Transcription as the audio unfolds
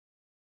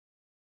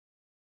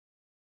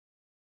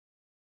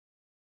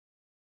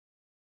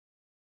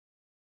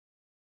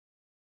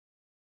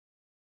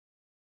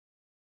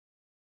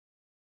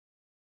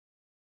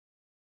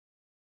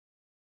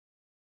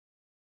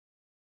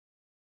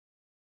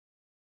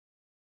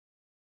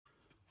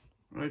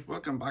Right,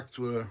 welcome back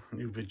to a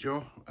new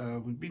video.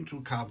 We've been to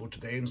CAMRE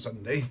today and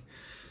Sunday,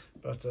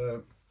 but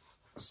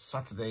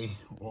Saturday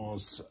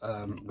was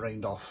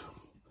rained off,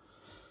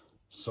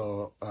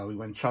 so we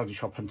went charity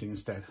shop hunting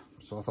instead.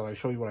 So I thought I'd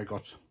show you what I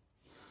got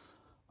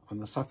on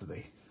the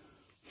Saturday.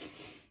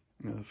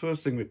 Now, the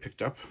first thing we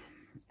picked up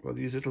were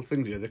these little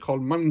things here. They're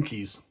called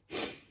monkeys,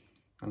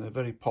 and they're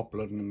very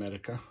popular in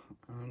America.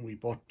 And we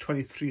bought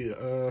 23 of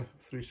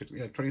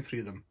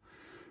them.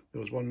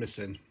 There was one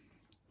missing.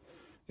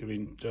 There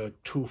have been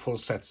 2 full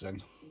sets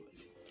then,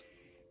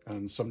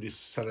 and somebody's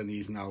selling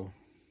these now,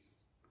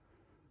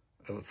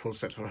 full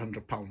sets for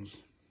 £100.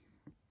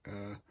 But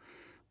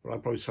I'll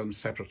probably sell them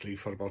separately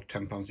for about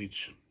 £10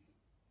 each.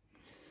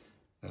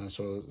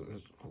 So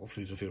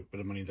hopefully there's a bit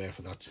of money there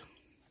for that.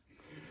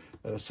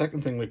 The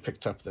second thing we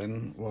picked up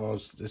then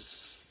was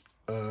this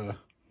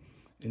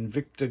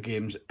Invicta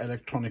Games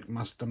Electronic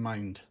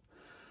Mastermind.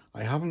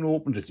 I haven't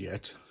opened it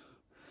yet,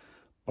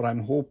 but I'm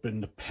hoping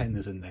the pen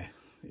is in there.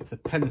 If the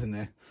pen is in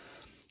there,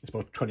 it's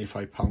about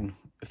 £25.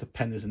 If the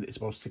pen isn't, it's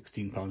about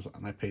 £16,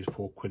 and I paid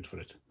 £4 for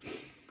it.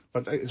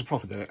 But it's a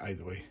profit there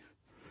either way.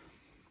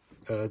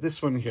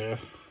 This one here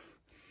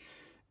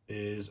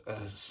is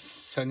a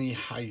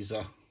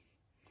Sennheiser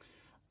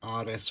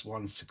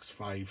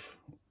RS165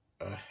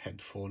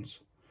 headphones,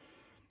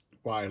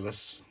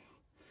 wireless,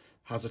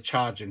 has a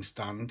charging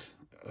stand,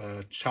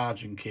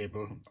 charging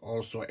cable,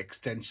 also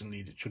extension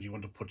lead should you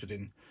want to put it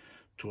in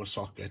to a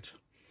socket.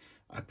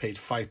 I paid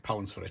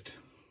 £5 for it,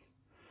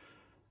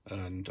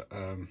 and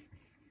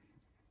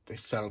they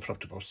sell for up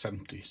to about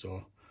 70,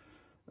 so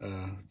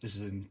this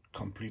is in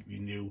completely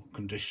new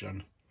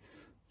condition.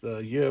 The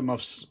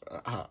earmuffs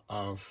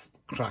have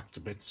cracked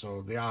a bit,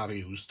 so they are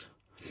used,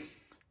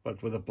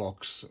 but with a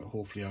box,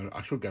 hopefully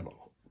I should get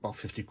about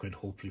 £50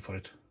 hopefully for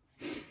it.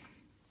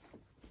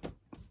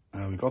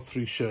 We got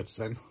 3 shirts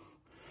then.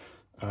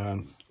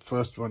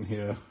 First one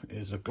here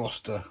is a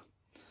Gloucester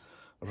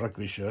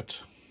rugby shirt,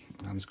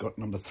 and it's got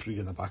number 3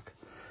 in the back.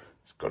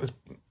 It's got its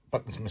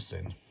buttons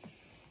missing.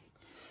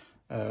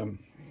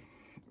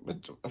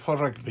 But for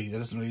rugby, it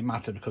doesn't really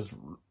matter because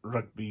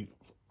rugby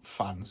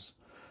fans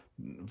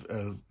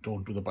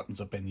don't do the buttons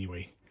up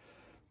anyway.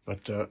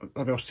 But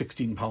about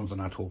 £16 on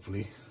that,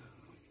 hopefully.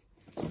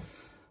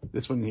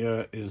 This one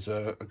here is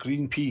a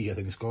green pea, I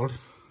think it's called.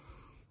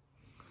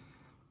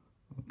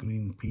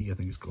 Green pea, I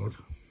think it's called.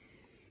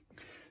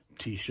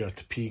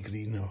 T-shirt, pea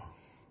green, or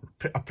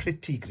a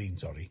pretty green,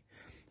 sorry.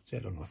 I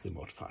don't know if they're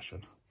more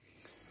fashion,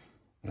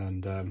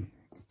 and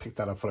picked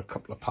that up for a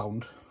couple of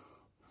 £2,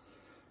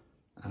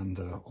 and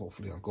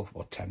hopefully I'll go for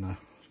about £10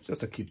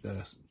 just to keep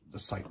the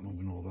site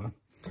moving over.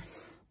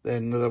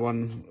 Then another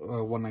one,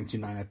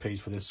 £1.99 I paid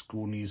for this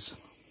Goonies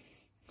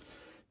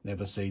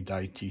Never Say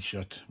Die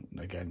t-shirt.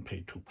 Again,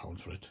 paid £2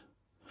 for it,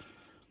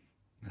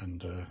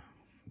 and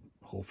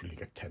hopefully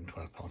get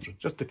 £10–12 for it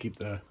just to keep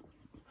the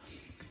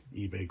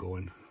eBay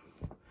going.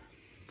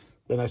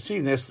 Then I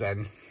seen this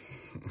then.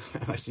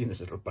 I seen this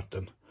little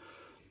button.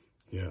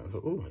 Yeah, I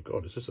thought, oh my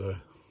god, is this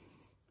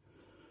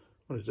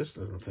what is this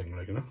little thing,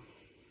 like, you know?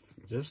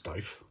 It is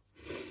stiff.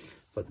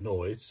 But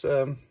no, it's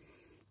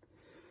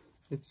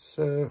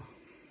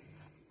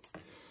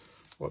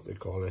what they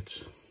call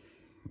it.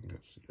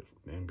 Let's see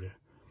the name here.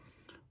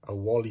 A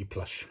Wally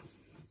plush.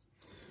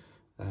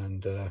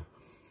 And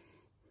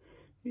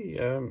he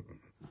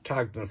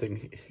tagged, and I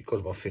think it goes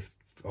about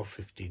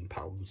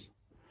 £15.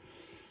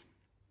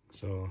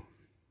 So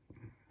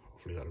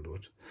hopefully that'll do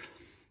it.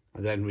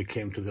 And then we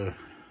came to the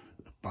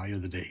buy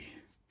of the day.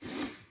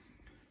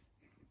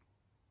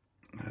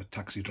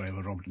 Taxi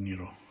driver Rob De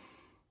Niro.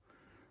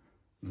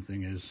 And the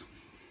thing is,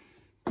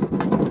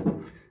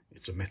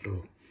 it's a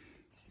metal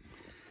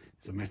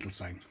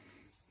sign.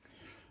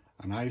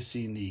 And I've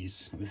seen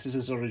these, this is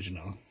his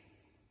original,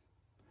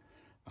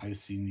 I've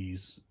seen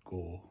these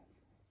go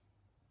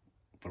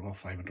for about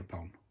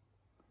 £500.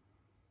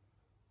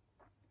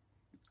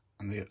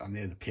 And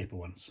they're the paper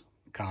ones,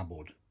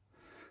 cardboard.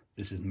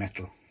 This is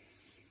metal.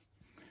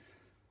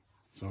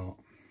 So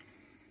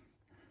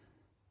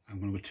I'm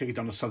going to go take it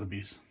down to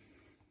Sotheby's,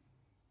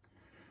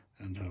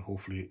 and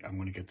hopefully I'm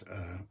going to get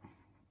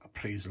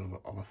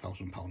appraisal of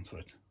 £1,000 for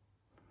it,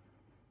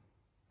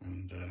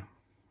 and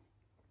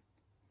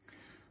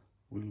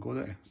we'll go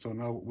there. So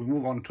now we'll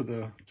move on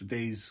to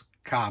today's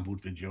car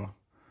boot video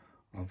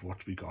of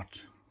what we got.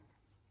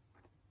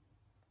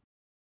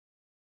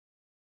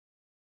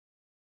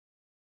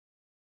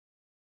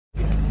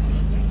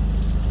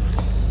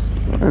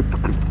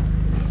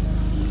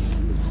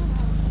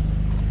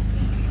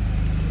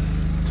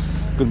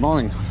 Good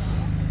morning.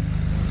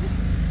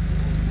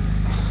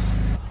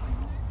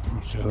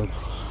 Let's see that.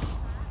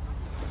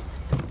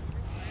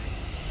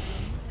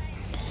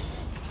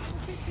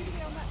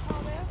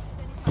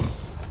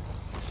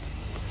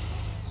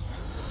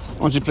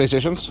 What's your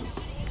PlayStations?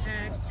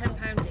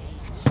 £10 each.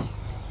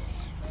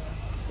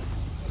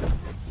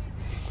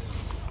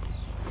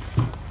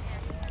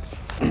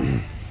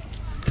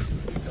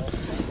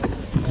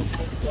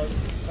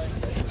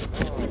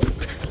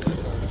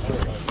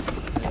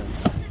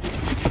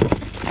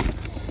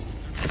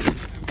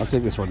 I'll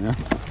take this one, yeah?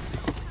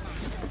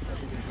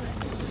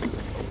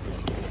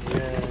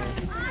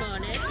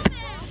 Morning.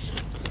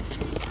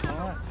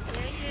 Alright.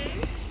 Yeah,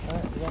 you?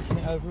 Alright, rocking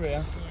it over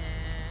here.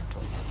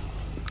 Yeah.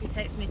 He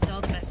takes me to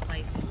all the best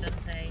places,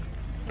 doesn't he?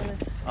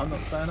 I'm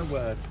not saying a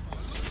word.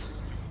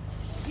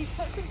 You've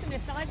put something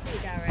aside for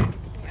you, Gareth.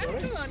 Oh,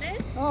 come on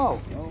in. Oh,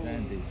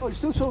 you're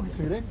still talking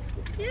to me then?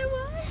 Yeah,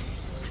 what?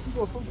 You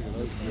got from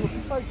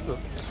Facebook.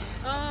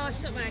 Oh, I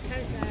shut my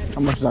account down.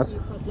 How much is that? No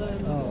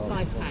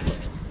problem.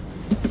 £5.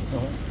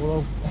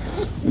 Well,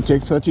 You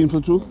take 13 for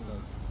 2?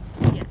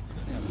 Yeah.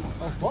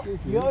 what?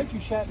 You heard you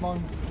shout my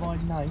name. I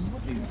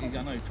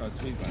know you tried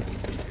to email.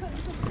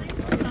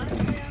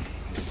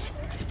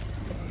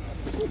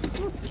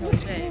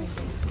 What's it?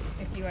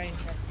 If you are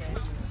interested.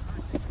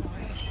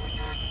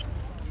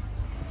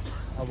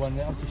 I won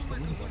it. I'm just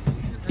kidding.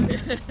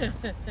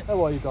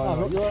 How are you guys?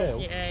 Oh,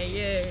 right. Yeah,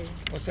 you.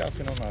 What's it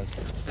asking on those?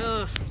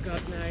 Oh,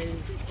 God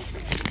knows.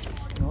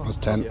 That's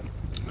 10.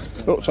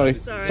 Oh, sorry.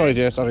 Sorry,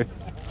 dear, sorry.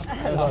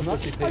 Oh,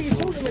 you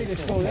told me this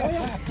story, are you?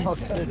 I'll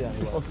tell you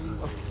anyway. I'll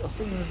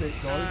see you in a bit,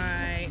 guys.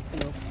 Alright.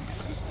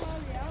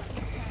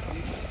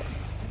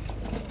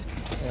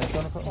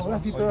 Oh,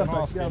 happy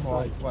birthday. Yeah,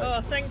 right.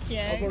 Oh, thank you.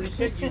 I've already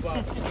sent you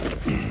one.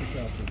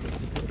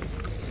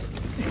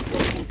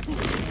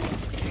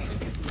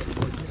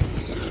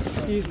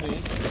 Excuse me.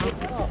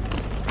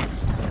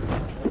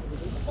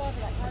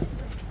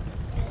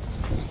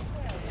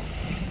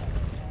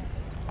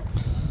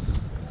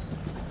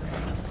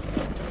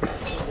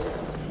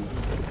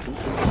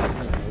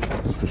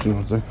 Fishing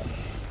rods there.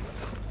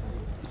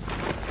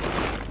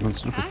 And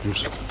snooker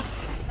cruise.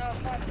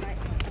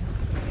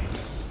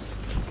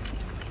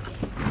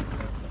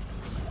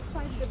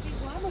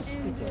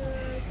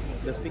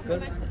 The speaker,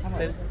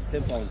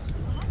 10 pounds.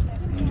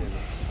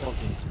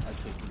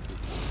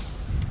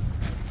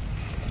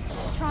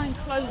 Try and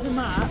close them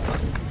up.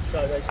 So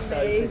they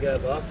stay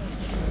together.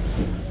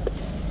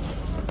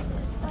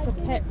 That's a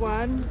pet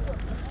one.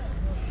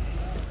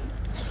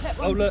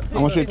 Oh look. How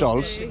much are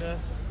dolls?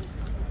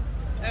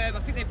 I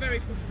think they vary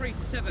from 3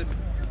 to 7.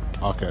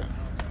 Okay.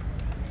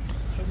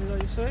 Show me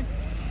what you see.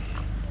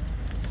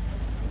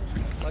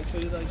 Make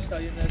sure they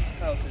stay in their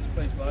houses,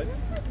 please, mate.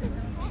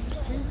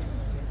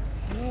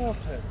 Oh,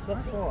 pets,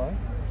 that's right.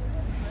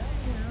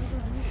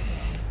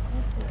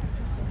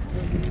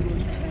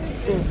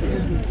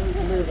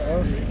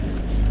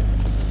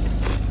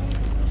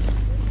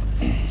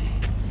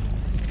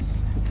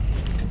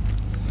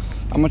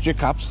 How much are your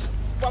caps?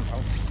 £1.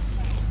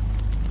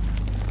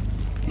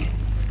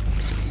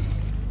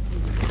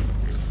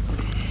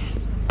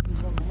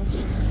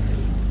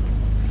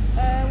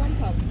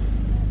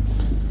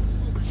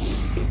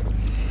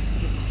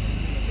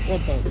 £1.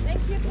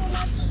 Thank you so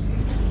much.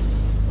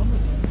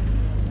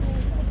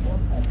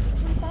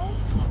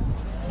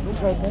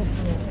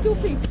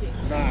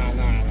 £2.50.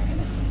 Nah.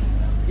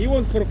 He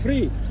wants for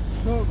free.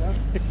 No, man.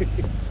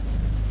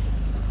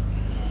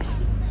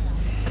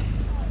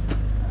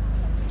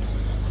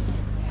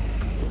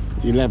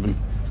 11.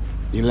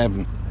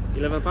 11.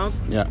 £11?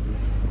 Yeah.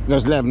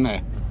 There's 11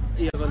 there.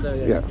 11 there,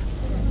 Yeah.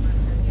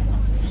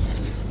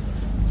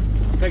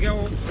 Take it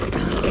on.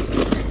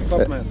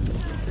 Top man.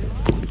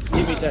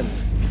 Give me 10.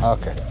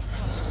 Okay.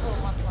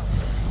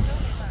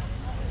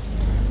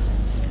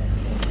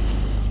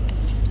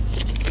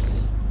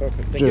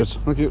 Perfect. Thank Cheers.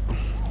 Thank you.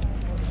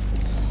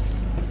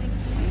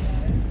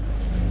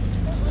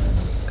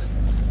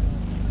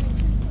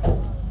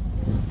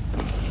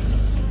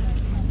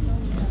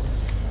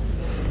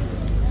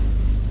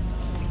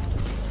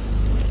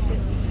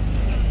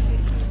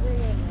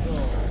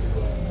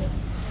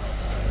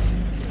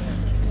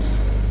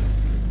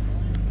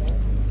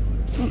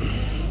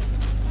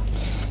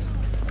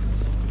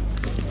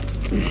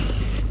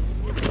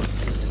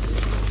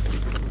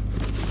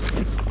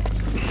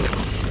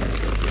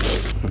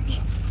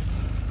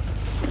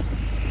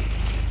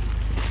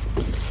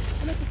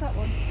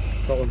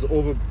 That one's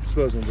over,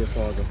 Spurs one's a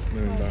father,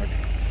 moving back.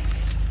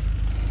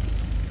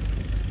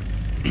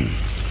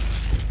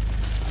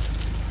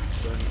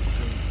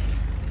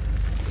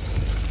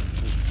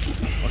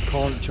 I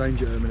can't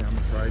change it in a minute, I'm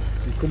afraid.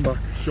 You come back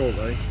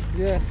shortly.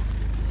 Yeah.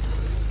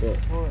 But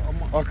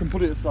I can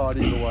put it aside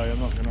either way, I'm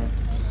not gonna.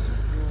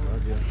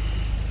 Yeah.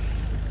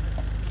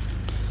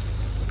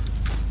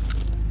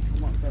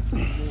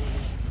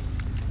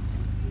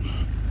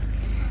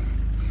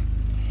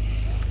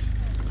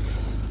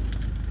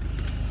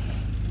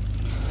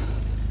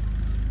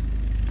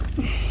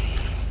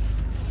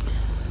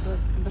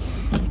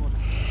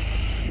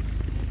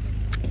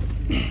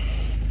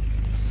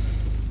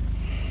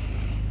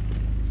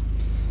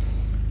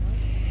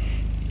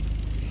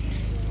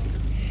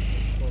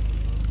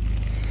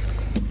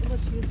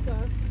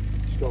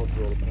 Start to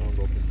roll a pound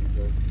off if you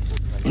go.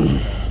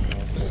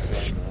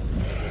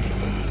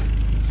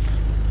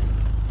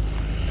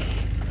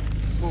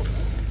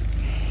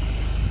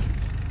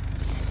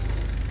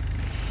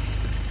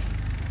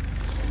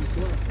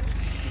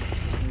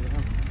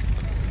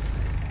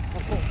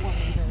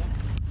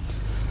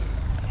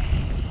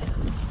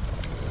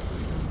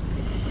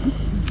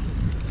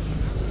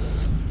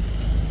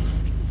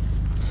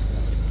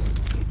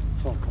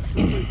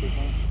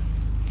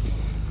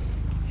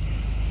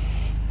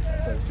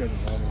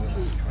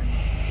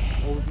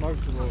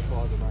 Most of them are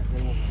fibre, mate.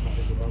 Anyone that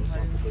is a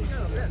motorcycle boost.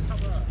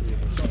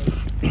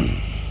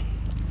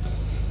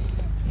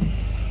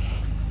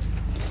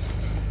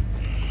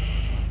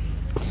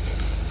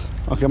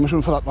 Okay, I'm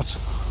shooting for that lot.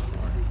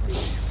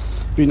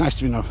 Be nice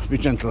to me now. Be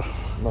gentle.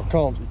 No, I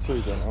can't be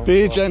too gentle.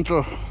 Be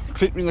gentle.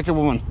 Treat me like a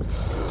woman.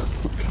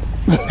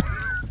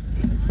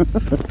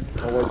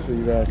 I'll wait for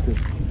you there because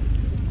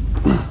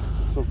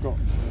I've got.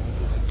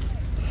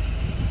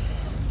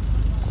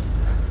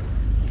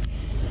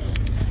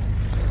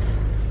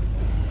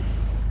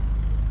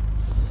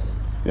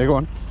 Yeah, go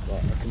on.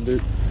 Right, I can do.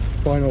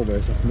 Buying all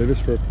this, I can do this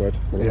for £1.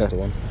 Well, that's the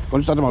one. Go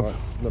on, start them up. Right,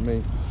 let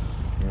me.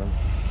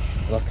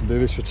 And I can do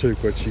this for £2,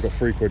 so you got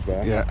 £3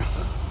 there. Yeah.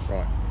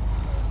 Right.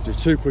 Do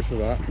 £2 for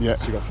that. Yeah.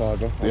 So you got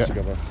 £5 Yeah.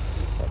 altogether.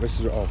 Right, this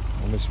is on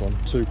this one.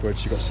 £2, so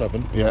you got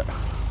 7. Yeah.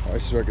 Right,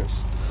 this is where it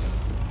gets.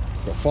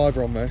 Got £5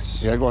 on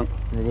this. Yeah, go on.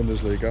 From the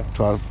Bundesliga.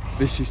 12.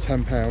 This is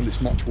 £10.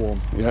 It's match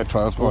 1. Yeah,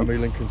 12. Go on. Me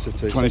Lincoln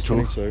City. 22. So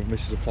 22. And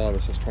this is a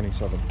 £5, so it's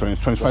 27.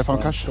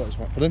 £25 cash.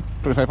 Pardon?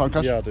 £25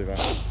 cash. Yeah, I'll do that.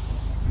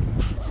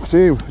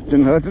 See,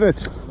 didn't hurt, did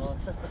it?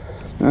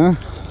 Huh?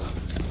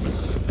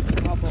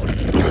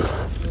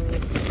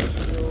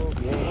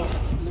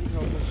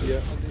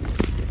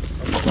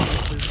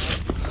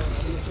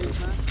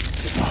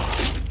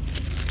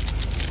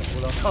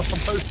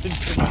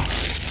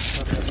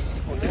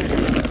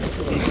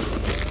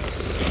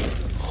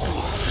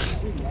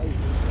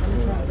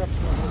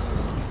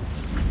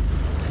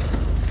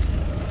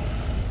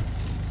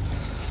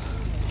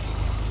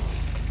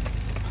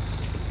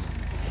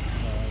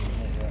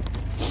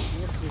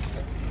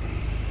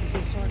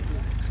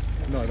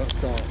 No, that's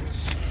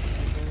darts.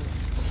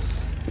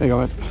 There you go,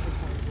 mate.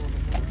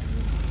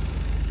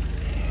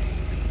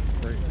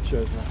 Great.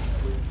 Cheers, mate.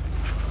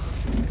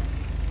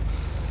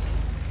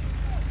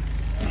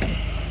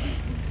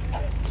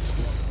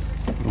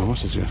 Oh,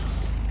 what's this here?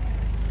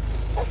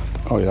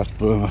 Oh yeah, that's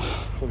Burma.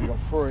 So we got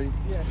 3.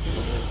 Yeah.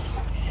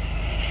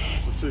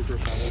 So 2 for £1,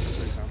 1 for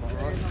 £2,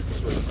 alright?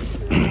 Sweet.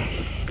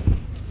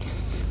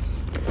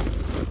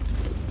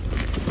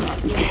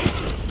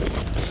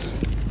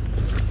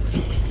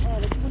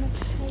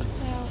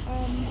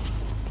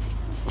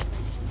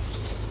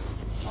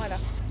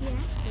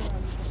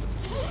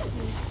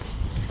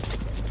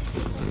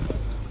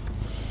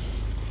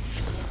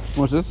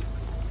 What's this?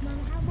 Mum,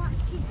 how much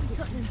is the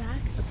Tottenham bag?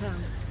 £1.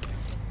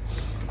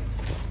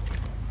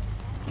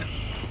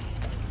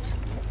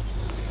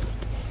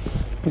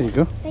 There you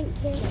go. Thank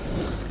you.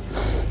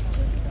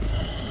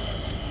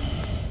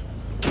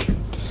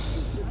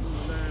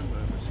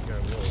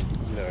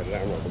 No,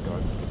 that won't go.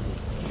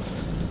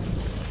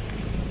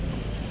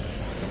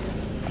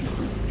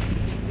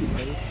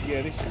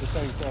 Yeah, this is the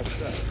same type of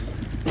stuff.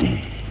 Yeah,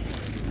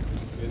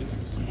 this is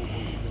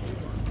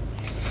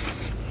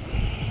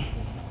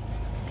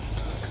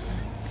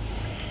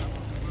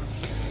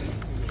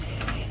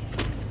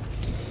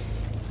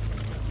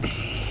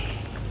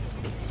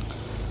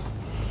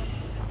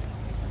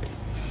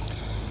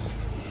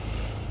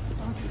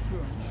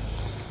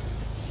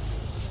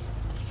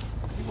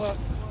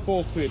 £4.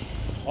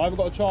 I haven't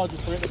got a charger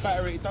for it. The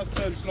battery, it does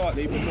turn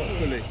slightly, but not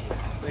fully.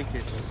 Thank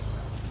you.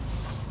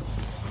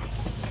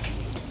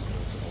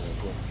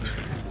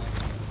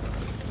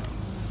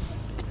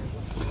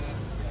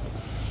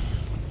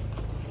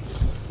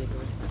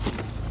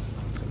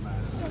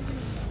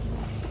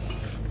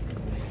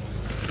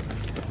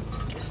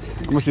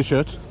 How much is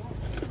your shirt?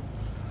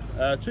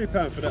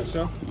 £2 for that,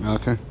 sir.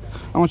 Okay.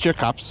 How much are your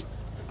caps?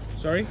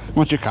 Sorry? How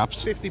much are your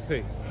caps?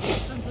 50p.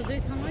 And for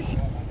this, how much?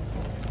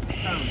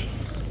 £1.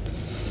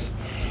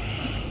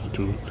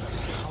 2,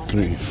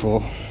 3,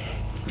 4. £10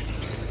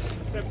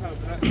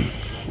 for that.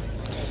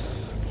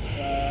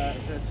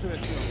 It's a 2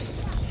 extra.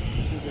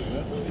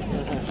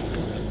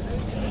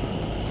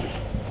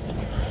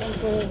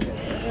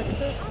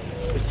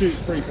 It's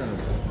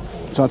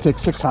 £3. So I'll take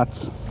 6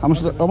 hats. How much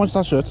is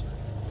that shirt?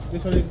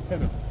 This one is a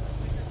tenner.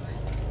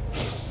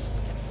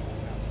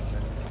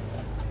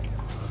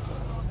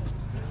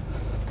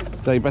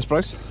 Is that your best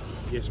price?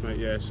 Yes, mate,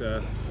 yeah, it's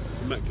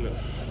immaculate.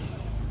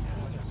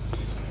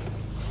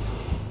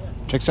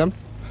 Check some?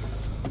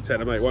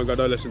 Tenner, mate, won't go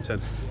no less than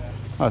 10.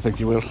 I think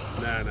you will. Nah,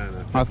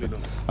 I definitely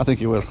not. think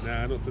you will.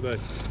 Nah, not today.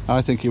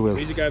 I think you will.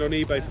 These are going on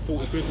eBay for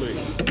 £40,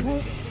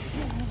 mate.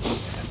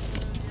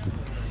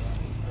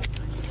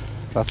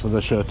 That's for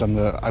the shirt, and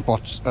I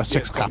bought 6 Yeah,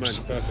 top caps.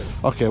 man, perfect.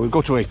 Okay, we'll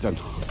go to 8 then.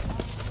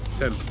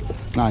 10.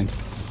 9.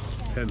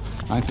 10.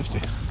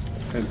 9.50.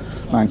 10.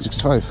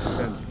 9.65.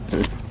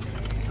 10.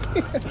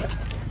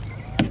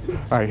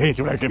 I hate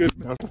it when I get. Are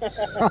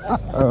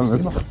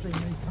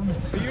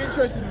you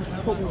interested in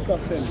football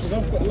stuff then? Because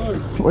I've got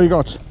loads. What you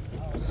got?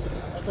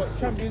 I've got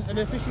Champions, an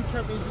official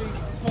Champions League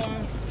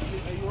tie,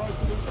 a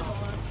Europa League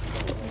tie,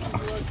 a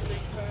Europa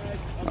League tag,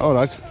 All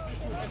right.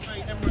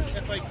 Emirates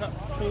FA Cup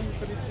 2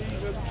 for this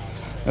season.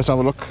 Let's have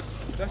a look.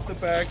 That's the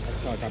bag.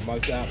 I've got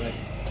most out there.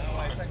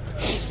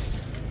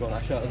 Got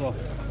that shirt as well.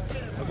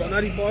 I've got an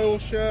Addy Bior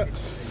shirt.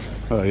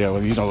 Yeah,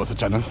 well, you know what's a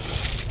tenner.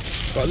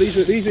 But these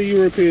are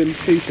European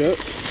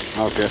t-shirts.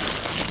 Okay.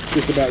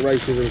 just about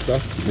races and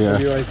stuff. Yeah.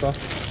 UEFA.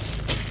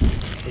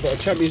 We've got a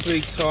Champions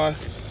League tie,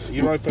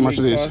 Europa How much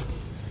League are tie.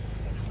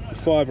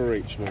 £5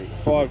 each, mate.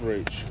 £5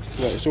 each.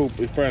 Look,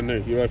 it's brand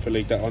new. Europa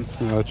League, that one.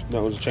 Right.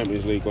 That one's a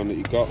Champions League one that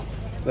you got.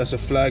 That's a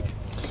flag.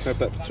 Have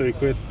that for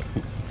 £2.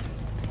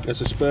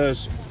 That's a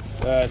Spurs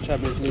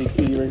Champions League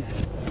key ring.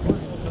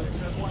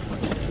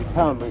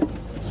 £1, mate.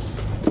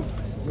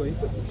 Not really.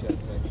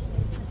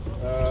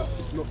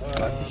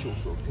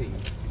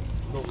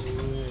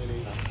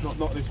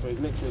 Not this week.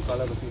 Next week I'll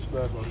have a few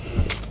Spurs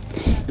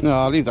ones. No,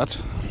 I'll leave that.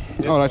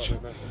 Yeah, all right.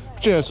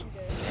 Cheers.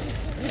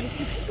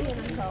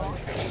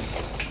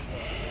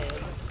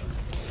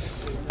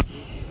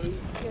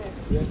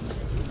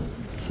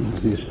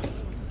 Yes.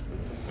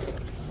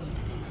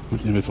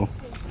 What's in it for?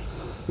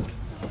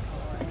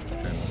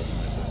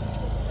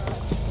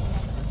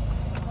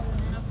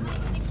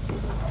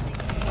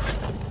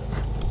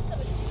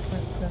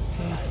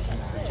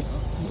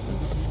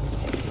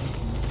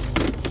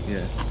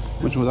 Yeah.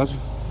 Which one was that?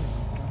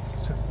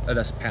 Oh,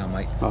 that's £1,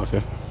 mate. Oh,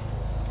 okay.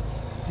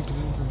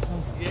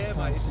 Yeah,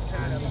 mate. It's a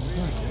can.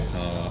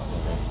 Oh,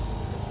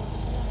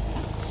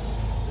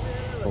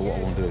 but what I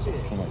want to do is I try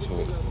to make sure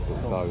it's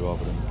got low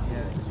rather than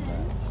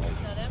so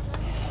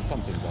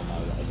some things I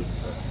know that I didn't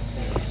put.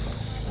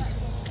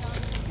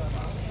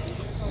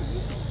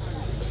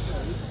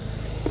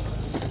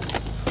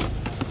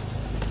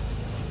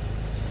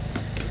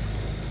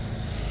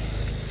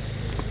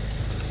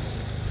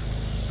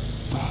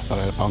 I thought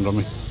I had £1 on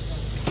me.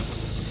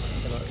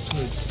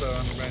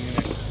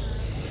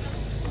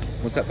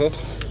 What's that for?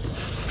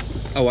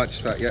 Oh,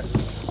 extra, yeah.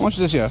 How much is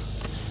this here?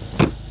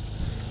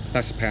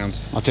 That's £1.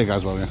 I'll take that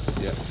as well, yeah.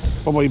 Yeah.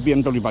 What about your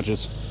BMW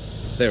badges?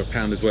 They're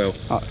 £1 as well.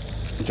 I'll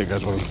take that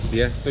as well.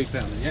 Yeah,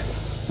 £3, yeah.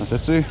 That's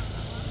it, see?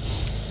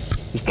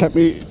 Just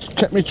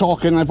kept me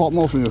talking, I bought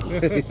more from you.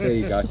 There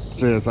you go.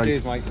 Cheers, thanks.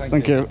 Cheers, mate.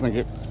 Thank you. Thank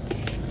you.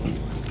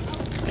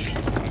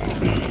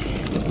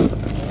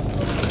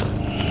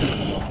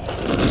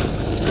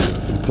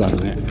 Flat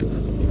in it.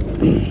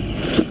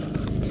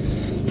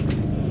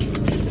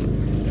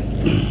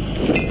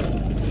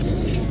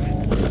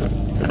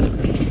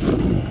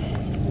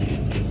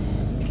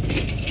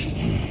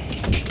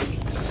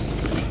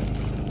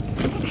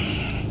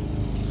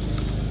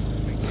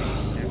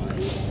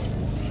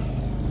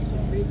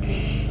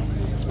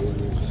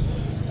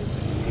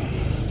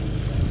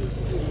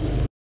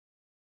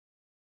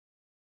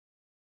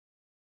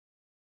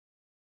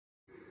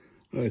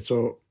 Right,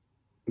 so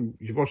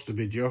you've watched the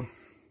video.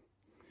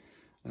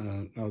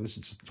 Now this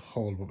is just the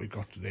haul what we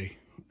got today.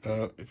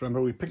 If you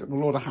remember, we picked up a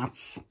load of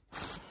hats.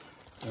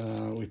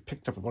 We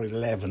picked up about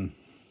 11.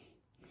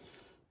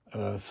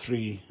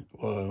 3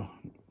 were,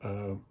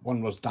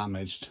 one was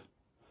damaged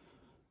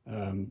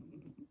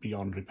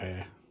beyond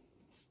repair.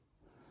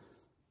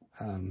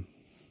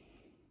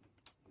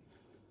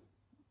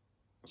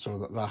 So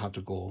that had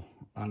to go,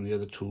 and the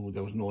other 2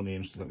 there was no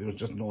names to them. There was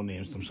just no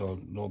names to them, so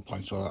no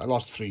point. So I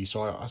lost 3,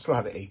 so I still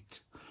had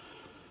 8.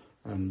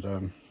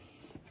 And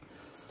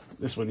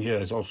this one here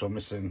is also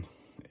missing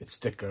its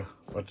sticker,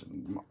 but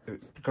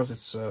because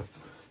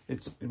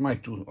it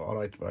might do all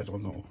right, but I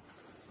don't know.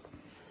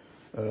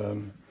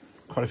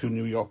 Quite a few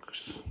New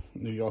Yorks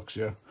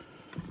here.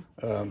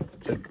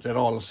 They're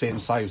all the same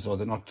size, though.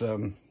 They're not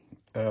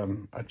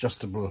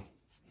adjustable.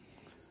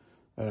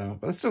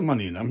 But there's still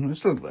money in them. There's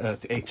still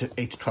 £8 to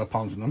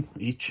 £12 in them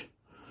each.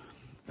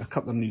 A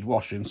couple of them need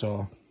washing,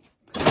 so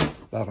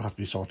that'll have to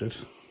be sorted.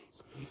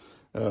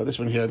 This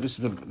one here, this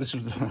is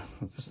the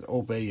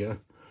Obey here.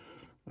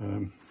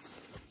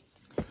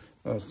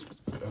 That's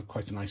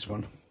quite a nice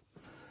one.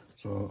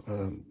 So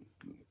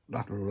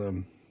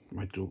that'll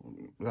might do.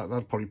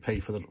 That'll probably pay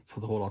for the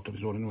whole lot of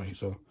his own anyway.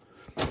 So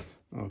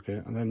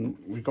okay, and then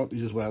we got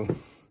these as well.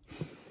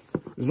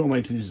 There's no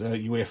money to these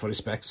UEFA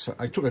Respects.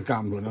 I took a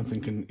gamble and I'm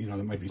thinking, you know,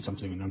 there might be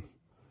something in them,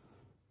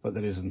 but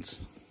there isn't.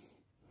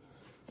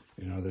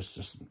 You know, there's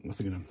just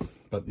nothing in them.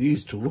 But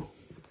these 2,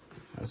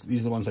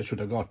 these are the ones I should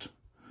have got.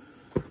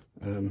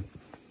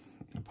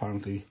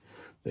 Apparently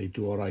they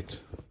do all right,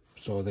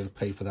 so they'll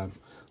pay for them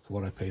for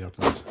what I paid out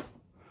of that.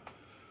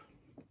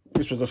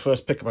 This was the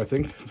first pickup, I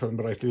think, if I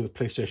remember rightly, with the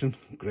PlayStation.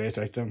 Great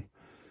item.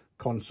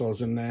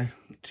 Consoles in there,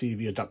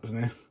 TV adapters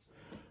in there,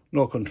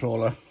 no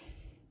controller,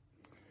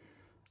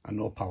 and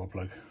no power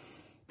plug.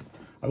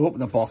 I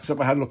opened the box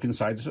up, I had a look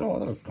inside, I said, oh,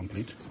 that's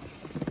complete.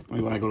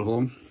 Only when I got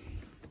home,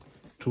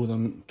 two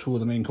of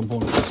the main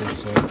components missing,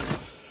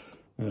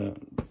 so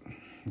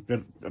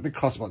a bit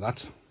cross about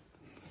that,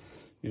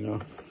 you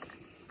know.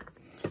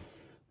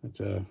 But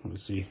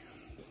let's see.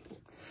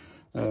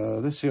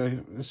 This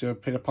year I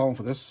paid £1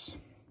 for this,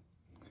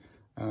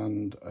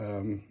 and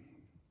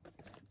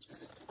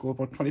go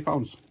about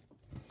 £20,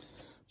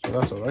 so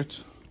that's all right.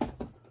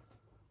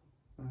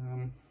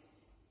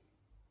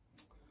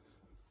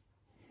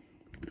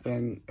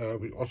 Then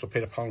we also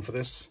paid £1 for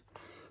this.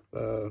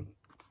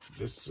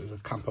 This is a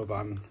camper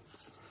van,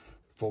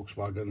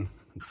 Volkswagen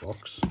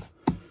box.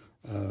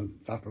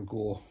 That'll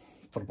go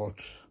for about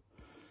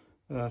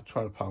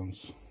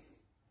 £12.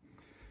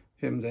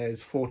 Him there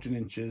is 14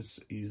 inches.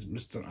 He's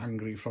Mr.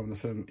 Angry from the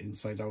film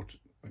Inside Out.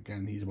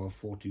 Again, he's about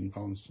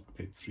 £14. I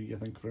paid £3, I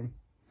think, for him.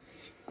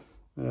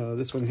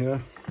 This one here,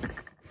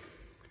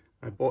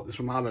 I bought this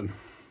from Alan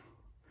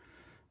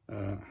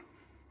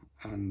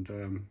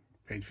and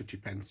paid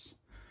 50p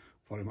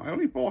for him. I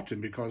only bought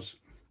him because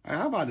I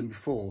have had him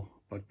before,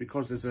 but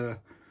because there's a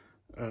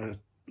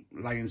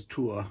Lions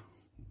tour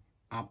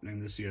happening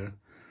this year,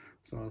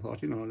 so I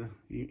thought, you know,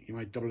 he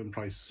might double in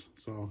price.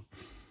 So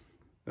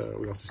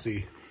we'll have to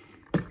see.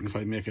 If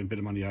I make a bit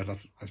of money out, I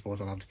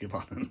suppose I'll have to give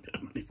Alan a bit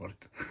of money for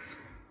it.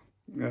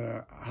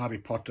 Harry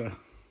Potter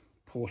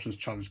Potions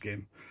Challenge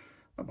game,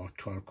 about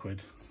 12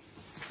 quid.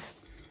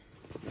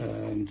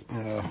 And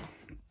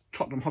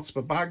Tottenham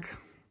Hotspur bag,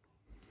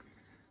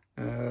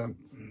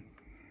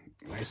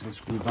 nice little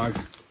screw bag.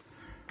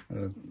 I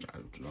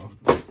don't know,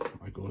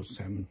 I go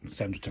 7 to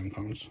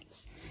 £10.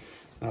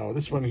 Now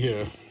this one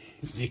here,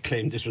 he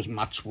claimed this was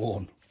match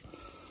worn.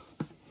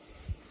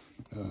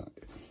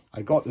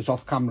 I got this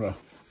off camera,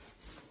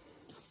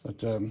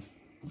 but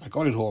I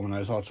got it home and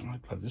I thought,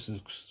 oh, this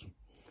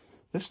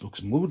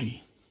looks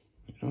moody,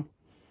 you know.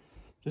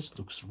 This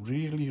looks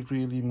really,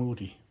 really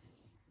moody.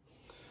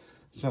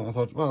 So I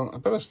thought, well, I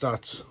better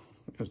start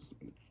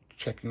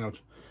checking out.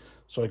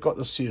 So I got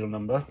the serial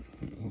number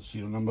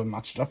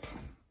matched up,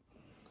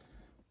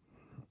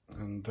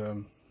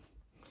 and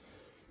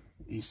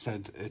he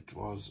said it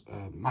was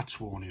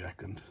match worn, he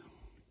reckoned.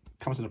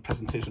 Comes in a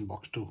presentation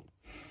box too,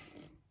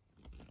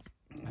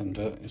 and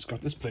it's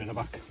got this play in the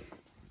back.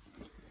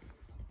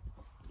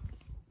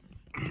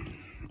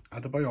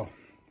 Adebayo,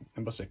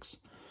 number 6.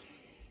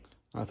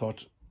 I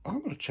thought, I'm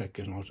going to check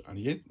it out, and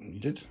he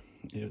did.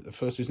 The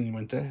first season he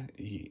went there,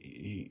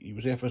 he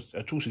was there for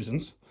 2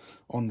 seasons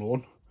on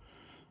loan,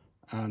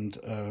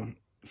 and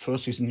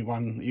first season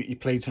he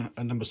played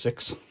at number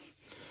 6,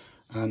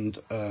 and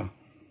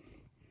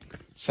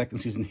second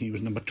season he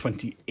was number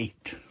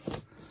 28.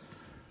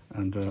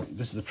 And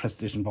this is the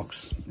presentation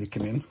box they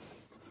came in,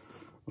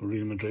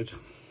 Real Madrid.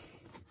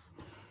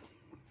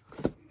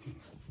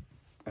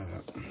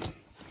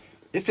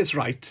 If it's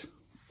right,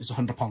 it's a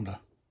 £100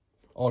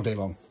 all day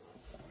long.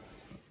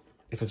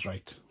 If it's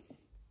right,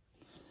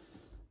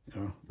 you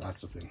know,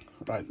 that's the thing.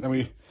 Right, then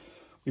we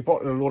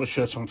bought a load of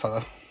shirts from a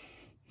fella.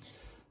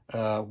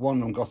 One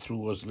of them got through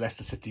was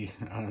Leicester City,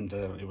 and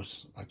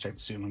I checked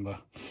the serial number,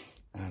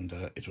 and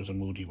it was a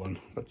moody one.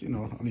 But you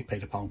know, I only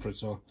paid £1 for it,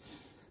 so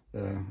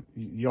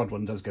the odd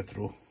one does get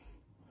through.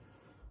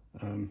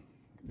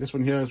 This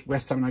one here is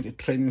West Ham United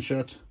training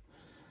shirt.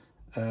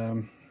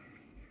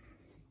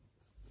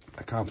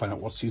 I can't find out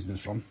what season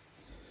it's from,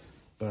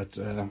 but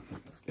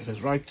if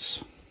it's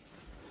right,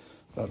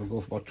 that'll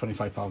go for about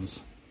 £25.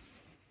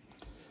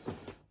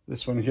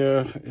 This one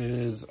here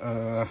is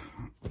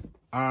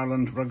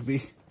Ireland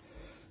rugby.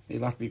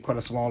 He'll have to be quite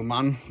a small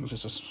man, which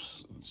is a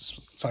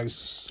size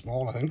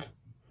small, I think.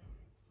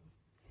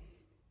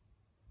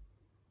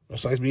 A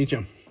size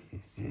medium.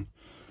 You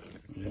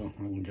know,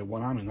 I wouldn't get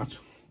one arm in that.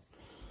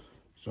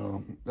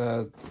 So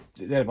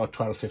they're about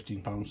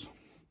 £12–15.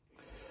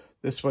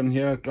 This one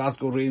here,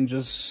 Glasgow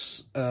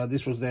Rangers.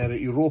 This was their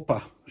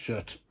Europa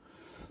shirt.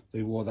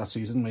 They wore that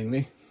season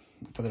mainly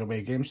for their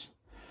away games.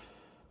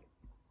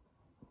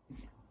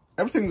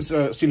 Everything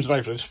seems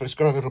right for it, but it's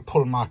got a little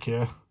pull mark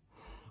here,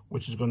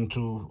 which is going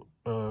to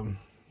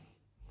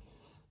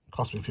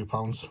cost me a few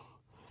pounds.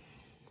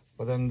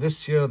 But then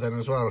this here then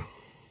as well.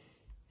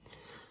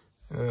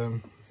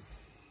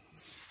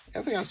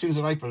 Everything else seems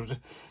right, but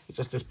it's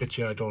just this bit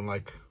here I don't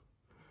like.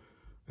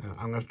 I'm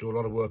going to have to do a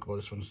lot of work about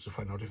this one just to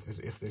find out if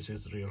this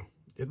is real.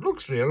 It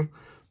looks real.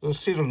 The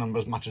serial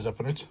numbers matches up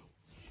on it,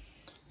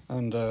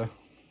 and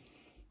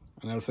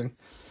everything.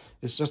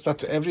 It's just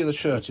that every other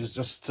shirt is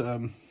just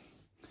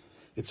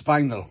it's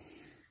vinyl,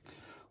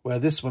 where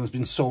this one has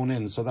been sewn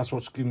in. So that's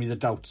what's giving me the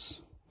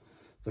doubts.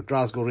 The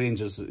Glasgow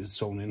Rangers is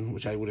sewn in,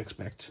 which I would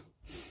expect.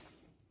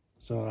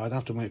 So I'd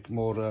have to make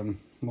more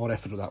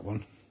effort with that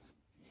one.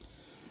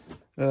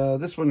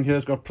 This one here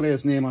has got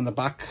player's name on the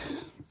back.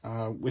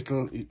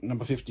 Whittle,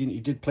 number 15. He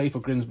did play for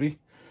Grimsby,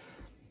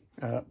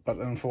 but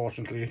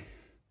unfortunately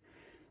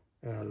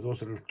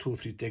those little 2 or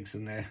 3 digs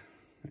in there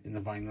in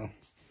the vinyl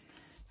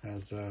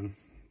has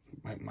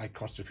might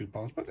cost a few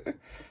pounds, but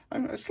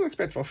I still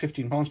expect about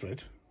 £15 for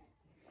it,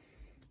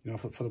 you know,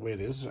 for the way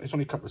it is. It's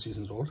only a couple of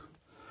seasons old.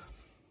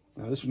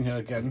 Now this one here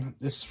again,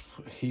 this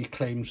he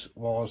claims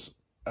was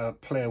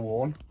player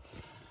worn,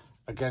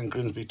 again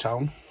Grimsby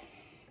Town.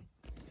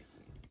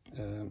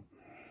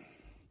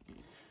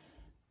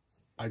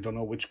 I don't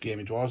know which game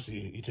it was.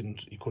 He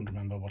couldn't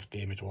remember what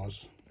game it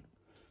was,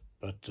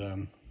 but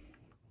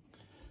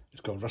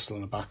it's got Russell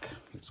in the back.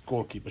 It's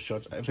goalkeeper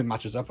shirt. Everything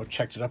matches up. I've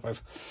checked it up.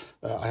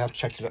 I have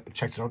checked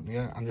it out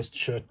here. And this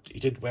shirt, he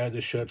did wear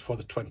this shirt for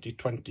the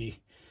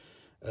 2020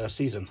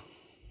 season,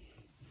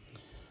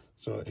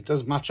 so it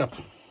does match up.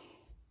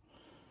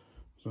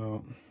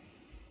 So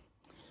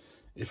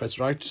if it's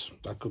right,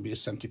 that could be a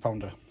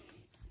 £70.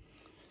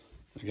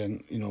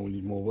 Again, you know, we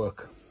need more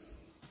work.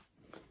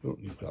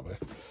 Don't need that way.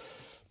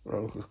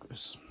 Well,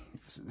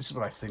 This is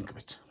what I think of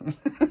it.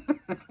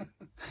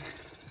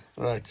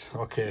 Right,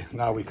 okay,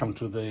 now we come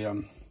to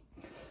the,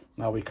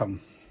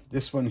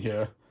 this one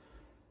here.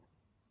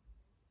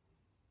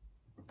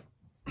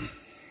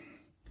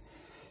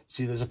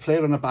 See, there's a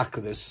player on the back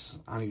of this,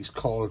 and he's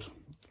called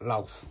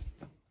Louth.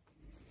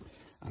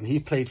 And he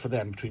played for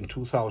them between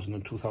 2000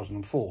 and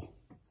 2004.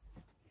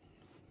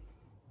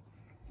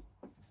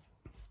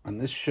 And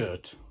this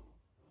shirt,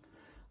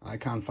 I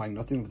can't find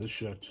nothing of this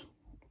shirt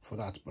for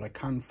that, but I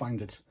can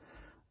find it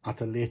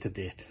at a later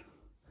date.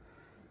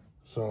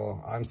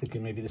 So I'm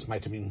thinking maybe this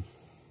might have been,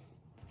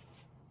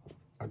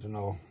 I don't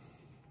know.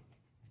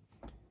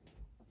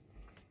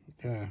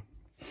 Yeah.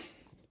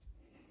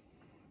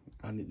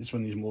 And this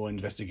one needs more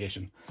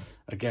investigation.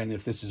 Again,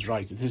 if this is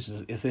right,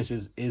 if this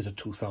is a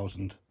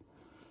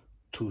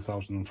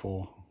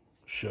 2004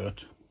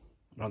 shirt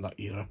around that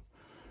era,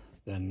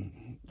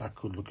 then that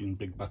could look in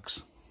big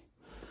bucks.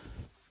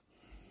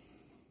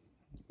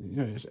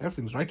 Yeah,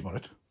 everything's right about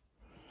it.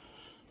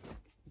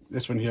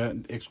 This one here,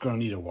 it's going to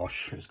need a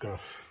wash. It's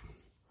got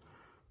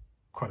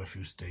quite a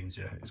few stains.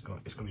 Yeah, it's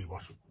going to need a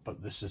wash.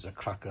 But this is a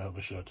cracker of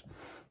a shirt.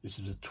 This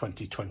is a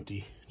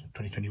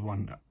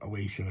 2021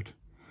 away shirt.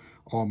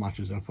 All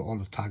matches up, all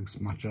the tags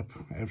match up,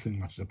 everything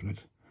matches up in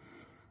it.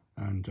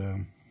 And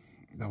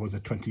that was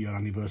a 20-year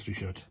anniversary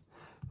shirt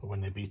for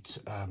when they beat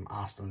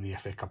Arsenal in the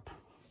FA Cup.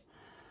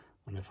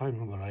 And if I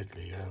remember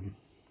rightly,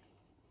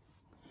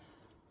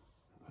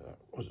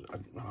 was it, I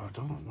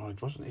don't know,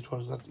 it wasn't, it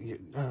was that,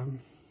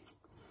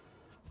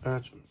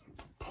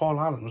 Paul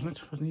Allen, wasn't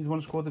it? Wasn't he the one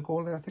who scored the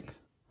goal there, I think?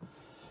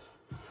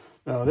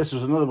 No, this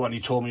was another one he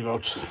told me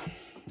about.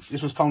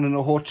 This was found in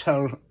a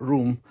hotel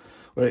room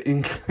where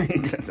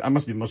England, I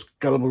must be the most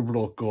gullible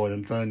bloke going,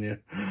 I'm telling you.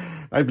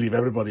 I believe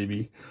everybody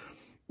me.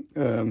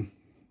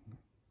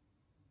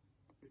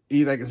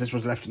 He reckons this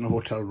was left in a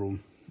hotel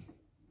room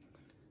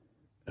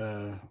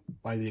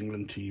by the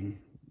England team.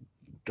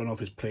 Don't know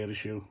if it's player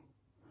issue.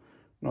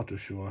 Not too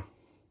sure.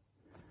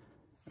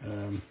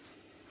 I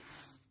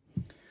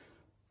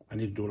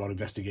need to do a lot of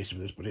investigation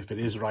for this, but if it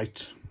is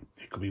right,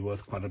 it could be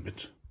worth quite a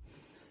bit.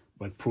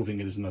 But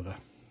proving it is another.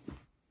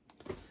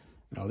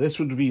 Now this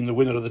would have been the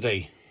winner of the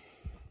day.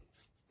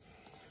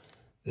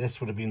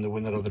 This would have been the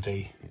winner of the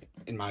day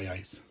in my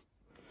eyes.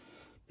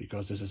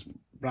 Because this is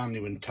brand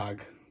new in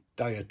tag,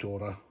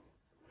 Diatora,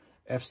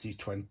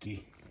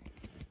 FC20.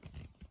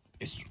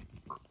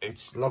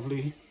 It's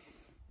lovely.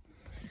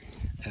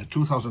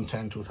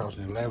 2010,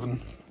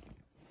 2011.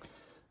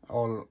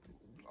 All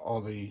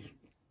the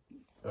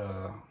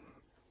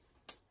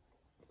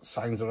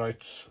signs are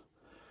right.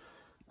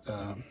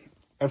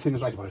 Everything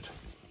is right about it.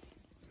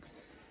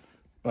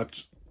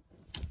 But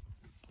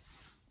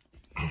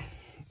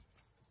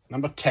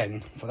number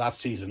 10 for that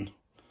season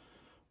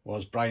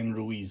was Brian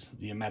Ruiz,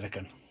 the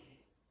American.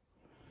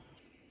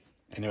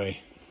 Anyway,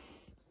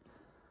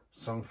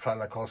 some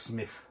fella called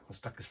Smith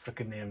stuck his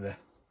frickin' name there.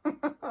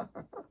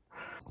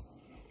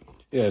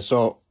 Yeah,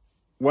 so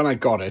when I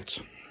got it,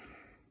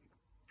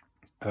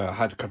 I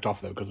had to cut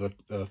off there because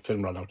the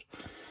film ran out.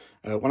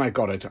 When I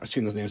got it, I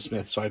seen the name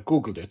Smith, so I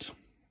googled it,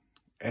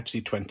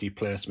 FC20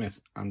 player Smith,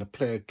 and the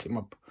player came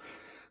up,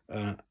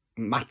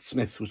 Matt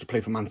Smith, who was to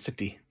play for Man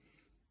City.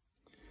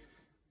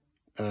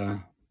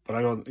 But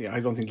I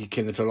don't think he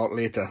came until a lot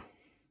later.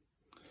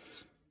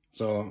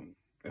 So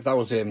if that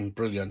was him,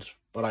 brilliant.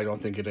 But I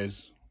don't think it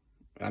is.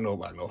 I know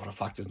for a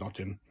fact it's not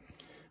him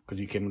because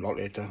he came a lot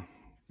later.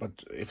 But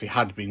if he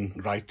had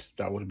been right,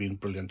 that would have been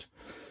brilliant.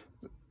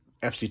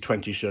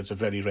 FC20 shirts are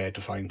very rare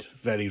to find,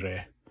 very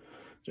rare,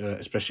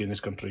 especially in this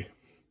country.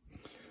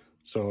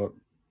 So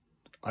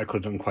I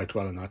could have done quite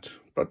well in that.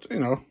 But, you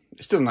know,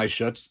 it's still nice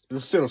shirts. It'll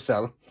still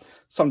sell.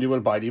 Somebody will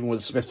buy it, even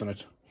with Smiths in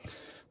it.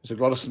 There's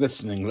a lot of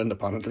Smiths in England,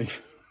 apparently.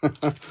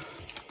 And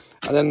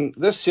then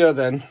this year,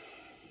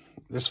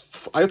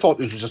 I thought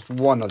there was just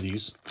one of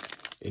these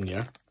in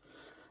here.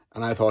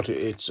 And I thought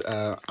it's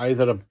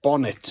either a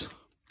bonnet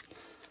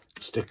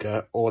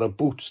sticker or a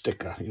boot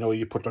sticker, you know,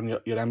 you put on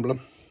your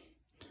emblem.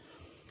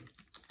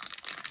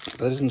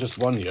 There isn't just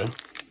one here,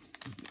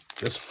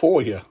 there's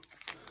 4 here.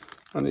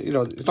 And, you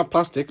know, it's not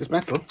plastic, it's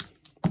metal.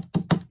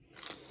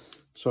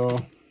 So,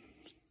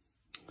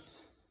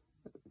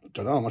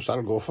 don't know how much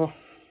that'll go for.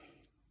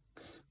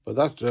 But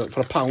that,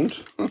 for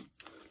 £1,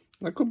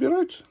 that could be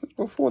right. There's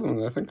about 4 of them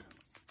there, I think.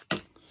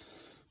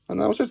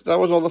 And that was it. That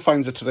was all the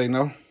finds of today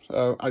now.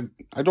 I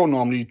don't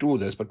normally do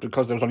this, but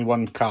because there was only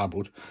one car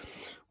boot,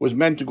 was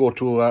meant to go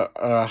to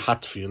a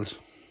Hatfield.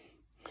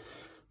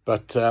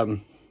 But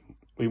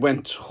we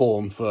went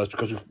home first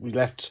because we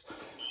left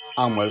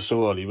Amwell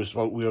so early. We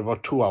were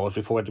about 2 hours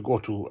before we had to go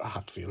to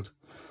Hatfield.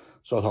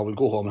 So I thought we'd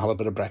go home and have a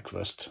bit of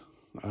breakfast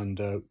and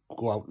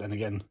go out then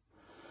again.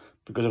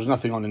 Because there was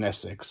nothing on in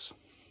Essex.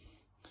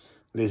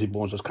 Lazy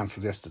Bones was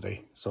cancelled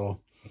yesterday.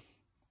 So,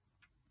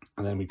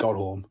 and then we got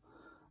home.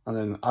 And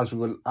then as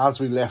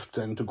we left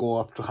then to go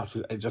up to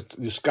Hatfield,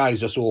 the skies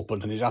just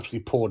opened and it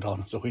absolutely poured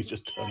down. So we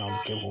just turned on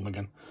and came home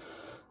again.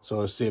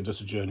 So it saved us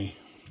a journey.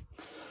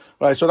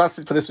 Right, so that's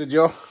it for this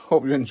video.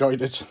 Hope you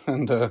enjoyed it.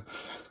 And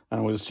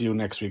And we'll see you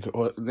next week.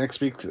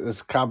 Next week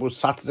is Carbo's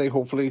Saturday,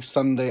 hopefully,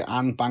 Sunday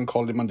and Bank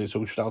Holiday Monday. So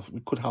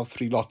we could have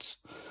 3 lots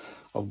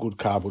of good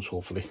Carbos,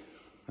 hopefully.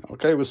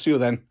 Okay, we'll see you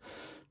then.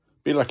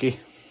 Be lucky.